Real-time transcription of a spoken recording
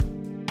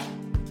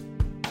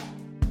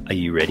Are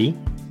you ready?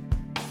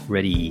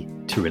 Ready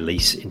to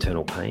release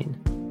internal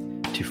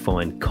pain? To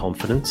find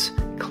confidence,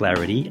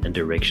 clarity, and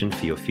direction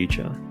for your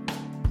future?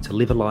 To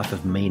live a life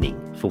of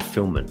meaning,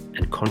 fulfillment,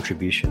 and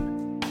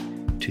contribution?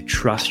 To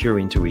trust your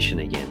intuition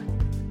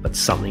again, but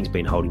something's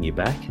been holding you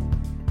back?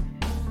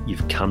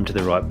 You've come to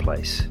the right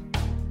place.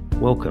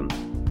 Welcome.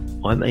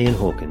 I'm Ian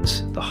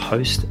Hawkins, the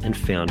host and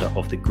founder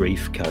of the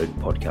Grief Code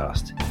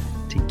podcast.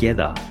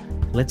 Together,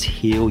 let's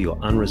heal your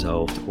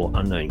unresolved or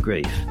unknown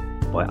grief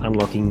by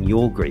unlocking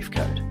your grief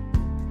code.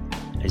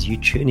 As you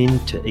tune in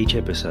to each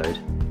episode,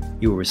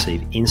 you will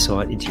receive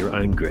insight into your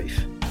own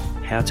grief,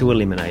 how to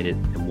eliminate it,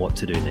 and what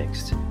to do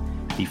next.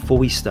 Before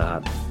we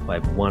start, I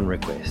have one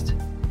request.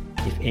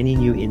 If any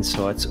new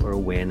insights or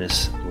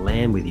awareness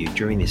land with you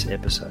during this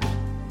episode,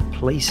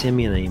 please send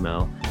me an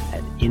email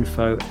at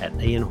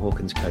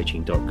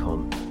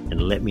info@ianhawkinscoaching.com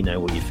and let me know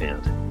what you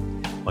found.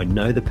 I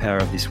know the power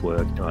of this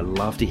work and I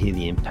love to hear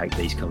the impact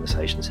these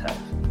conversations have.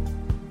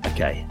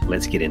 Okay,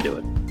 let's get into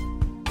it.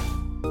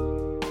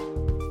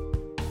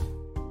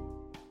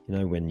 You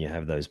know, when you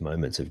have those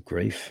moments of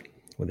grief,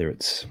 whether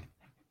it's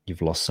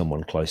you've lost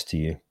someone close to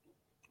you,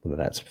 whether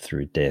that's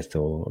through death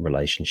or a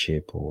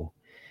relationship, or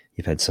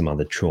you've had some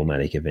other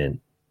traumatic event,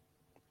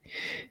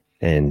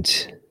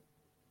 and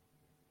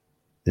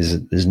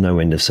there's no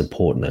end of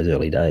support in those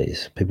early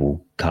days.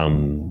 People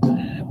come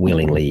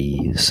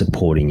willingly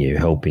supporting you,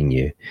 helping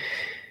you.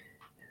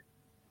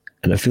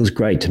 And it feels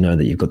great to know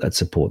that you've got that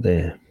support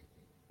there.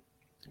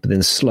 But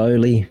then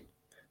slowly,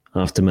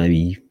 after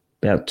maybe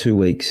about 2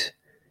 weeks,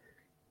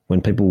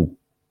 when people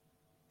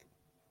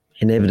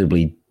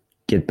inevitably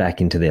get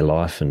back into their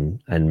life and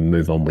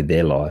move on with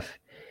their life,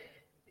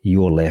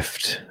 you're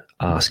left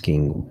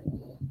asking,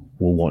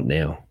 well, what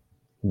now?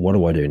 What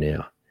do I do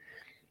now?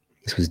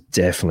 This was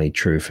definitely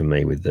true for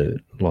me with the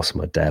loss of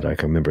my dad. I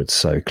can remember it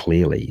so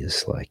clearly.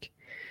 It's like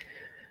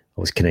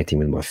I was connecting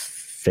with my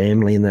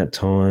family in that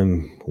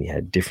time. We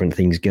had different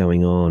things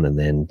going on, and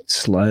then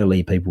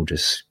slowly people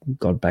just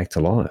got back to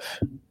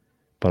life.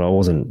 But I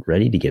wasn't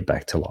ready to get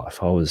back to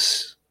life. I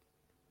was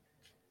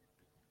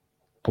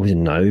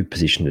in no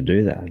position to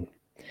do that.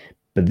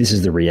 But this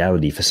is the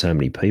reality for so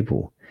many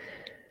people.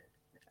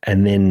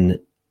 And then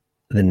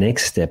the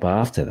next step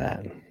after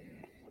that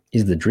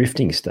is the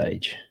drifting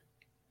stage.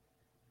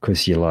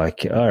 Because you're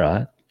like, all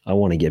right, I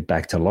want to get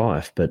back to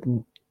life, but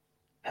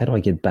how do I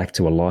get back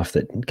to a life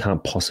that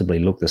can't possibly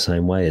look the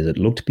same way as it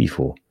looked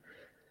before?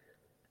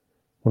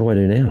 What do I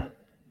do now?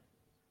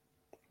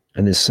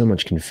 And there's so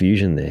much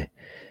confusion there.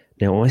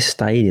 Now, I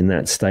stayed in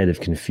that state of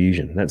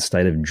confusion, that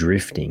state of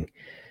drifting,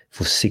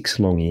 for 6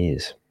 long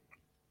years.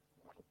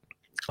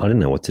 I didn't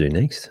know what to do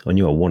next. I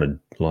knew I wanted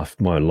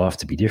my life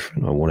to be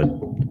different. I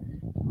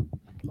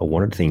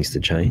wanted things to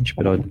change,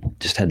 but I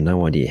just had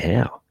no idea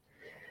how.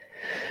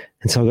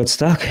 And so I got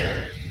stuck,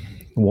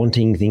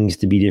 wanting things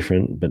to be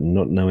different, but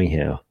not knowing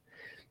how.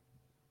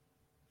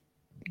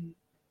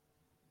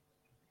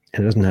 And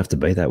it doesn't have to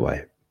be that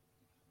way.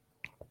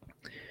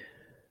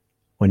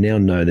 I now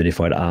know that if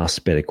I'd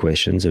asked better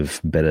questions of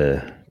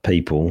better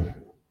people,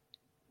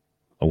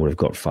 I would have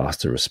got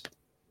faster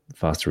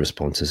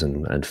responses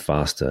and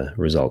faster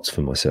results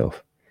for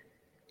myself.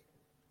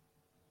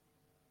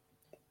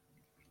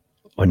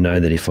 I know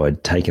that if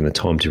I'd taken the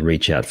time to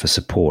reach out for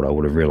support, I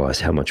would have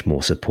realized how much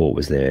more support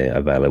was there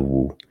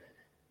available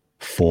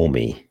for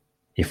me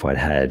if I'd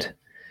had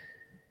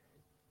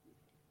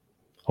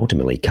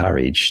ultimately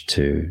courage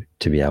to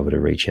be able to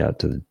reach out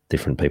to the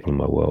different people in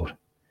my world,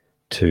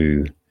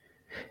 to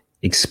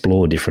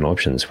explore different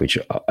options, which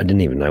I didn't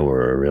even know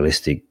were a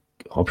realistic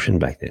option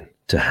back then.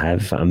 To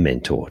have a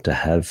mentor, to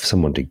have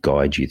someone to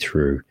guide you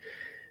through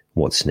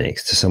what's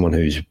next, to someone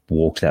who's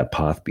walked that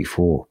path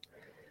before.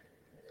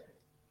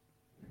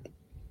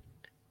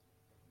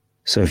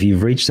 So if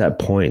you've reached that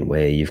point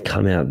where you've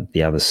come out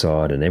the other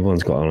side and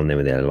everyone's got on there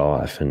with their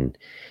life and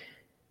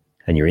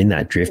you're in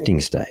that drifting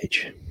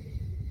stage,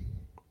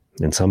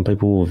 and some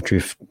people have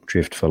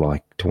drift for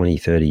like 20,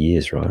 30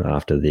 years, right,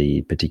 after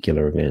the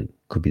particular event.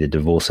 Could be the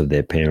divorce of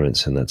their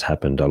parents, and that's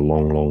happened a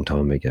long, long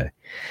time ago,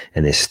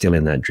 and they're still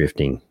in that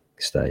drifting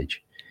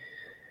stage.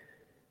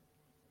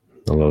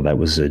 A lot of that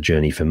was a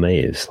journey for me.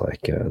 It's like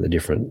the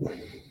different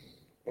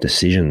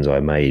decisions I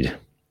made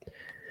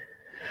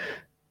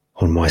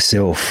on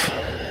myself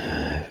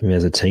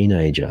as a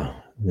teenager,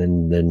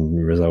 then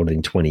resulted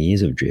in 20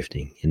 years of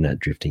drifting in that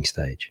drifting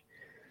stage,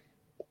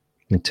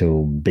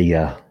 until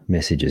bigger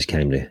messages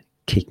came to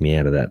kick me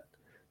out of that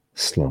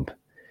slump.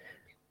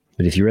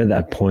 But if you're at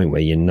that point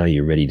where you know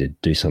you're ready to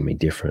do something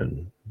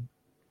different,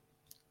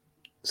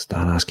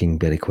 start asking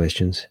better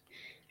questions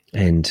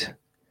and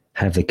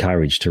have the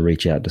courage to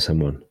reach out to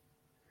someone.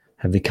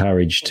 Have the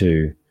courage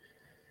to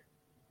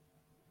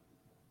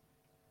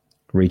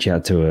reach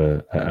out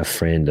to a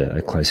friend,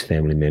 a close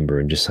family member,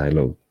 and just say,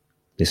 look,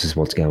 this is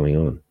what's going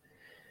on.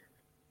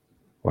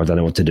 I don't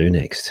know what to do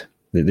next.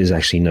 There's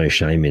actually no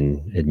shame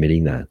in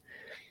admitting that.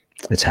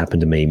 It's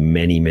happened to me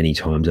many, many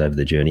times over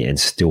the journey, and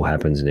still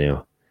happens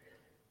now,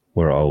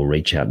 where I'll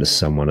reach out to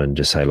someone and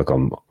just say, look,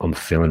 I'm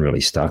feeling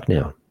really stuck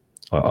now.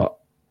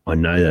 I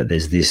know that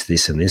there's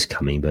this, and this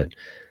coming, but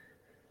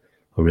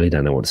I really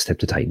don't know what step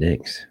to take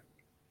next.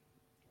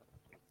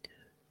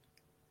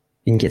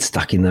 You can get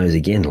stuck in those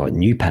again, like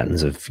new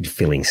patterns of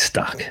feeling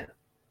stuck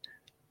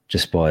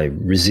just by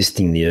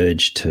resisting the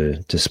urge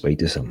to speak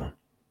to someone.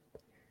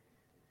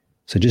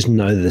 So just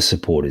know that the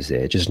support is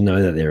there. Just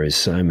know that there is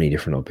so many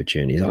different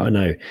opportunities. I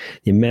know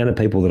the amount of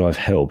people that I've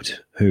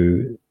helped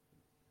who,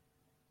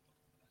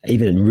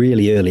 even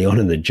really early on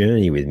in the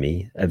journey with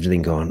me, have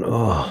then gone,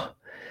 oh,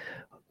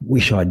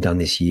 wish I'd done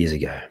this years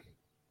ago.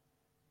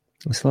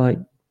 It's like,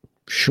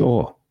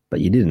 sure,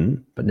 but you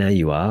didn't, but now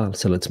you are,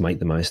 so let's make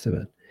the most of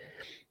it.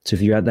 So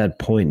if you're at that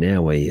point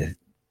now where you're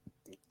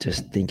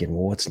just thinking,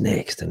 well, what's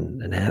next,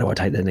 and how do I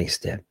take that next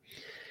step?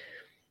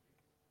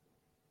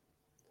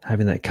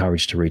 Having that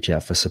courage to reach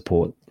out for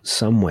support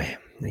somewhere.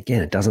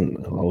 Again,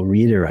 I'll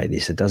reiterate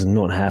this, it does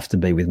not have to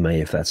be with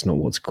me if that's not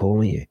what's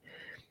calling you.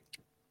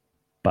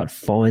 But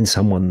find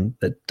someone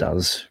that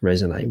does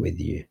resonate with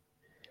you,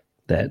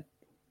 that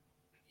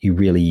you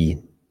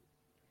really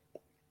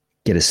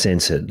get a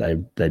sense that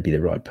they'd be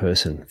the right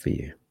person for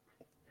you.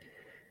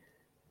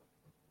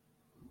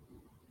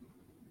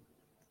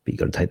 But you've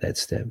got to take that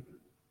step.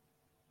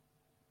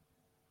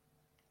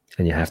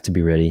 And you have to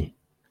be ready.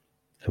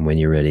 And when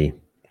you're ready,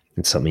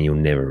 it's something you'll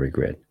never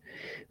regret.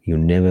 You'll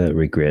never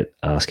regret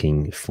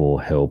asking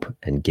for help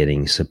and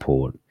getting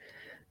support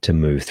to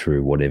move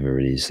through whatever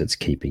it is that's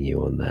keeping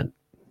you on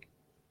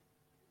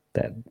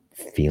that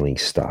feeling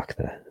stuck,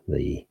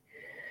 the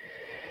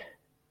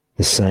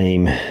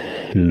same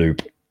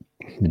loop,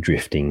 the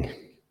drifting.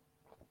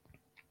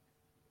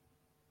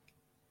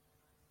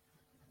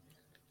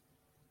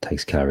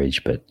 Takes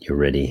courage, but you're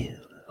ready.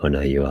 I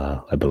know you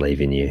are. I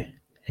believe in you,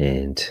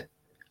 and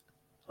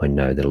I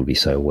know that it'll be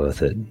so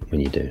worth it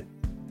when you do.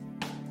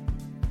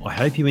 I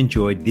hope you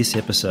enjoyed this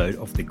episode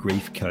of the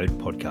Grief Code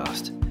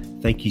podcast.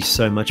 Thank you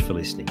so much for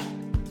listening.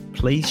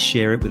 Please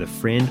share it with a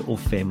friend or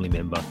family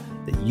member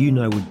that you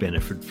know would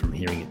benefit from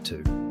hearing it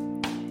too.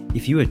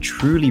 If you are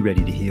truly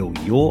ready to heal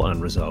your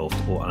unresolved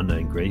or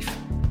unknown grief,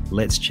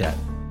 let's chat.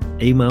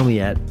 Email me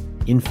at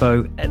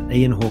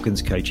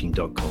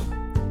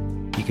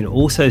info@ianhawkinscoaching.com. You can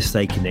also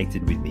stay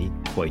connected with me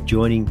by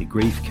joining the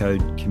Grief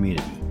Code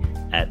community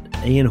at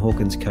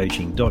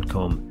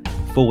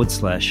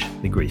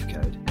ianhawkinscoaching.com/the Grief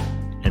Code.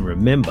 And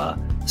remember,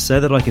 so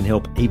that I can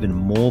help even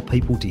more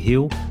people to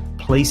heal,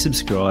 please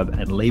subscribe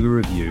and leave a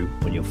review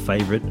on your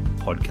favorite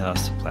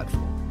podcast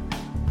platform.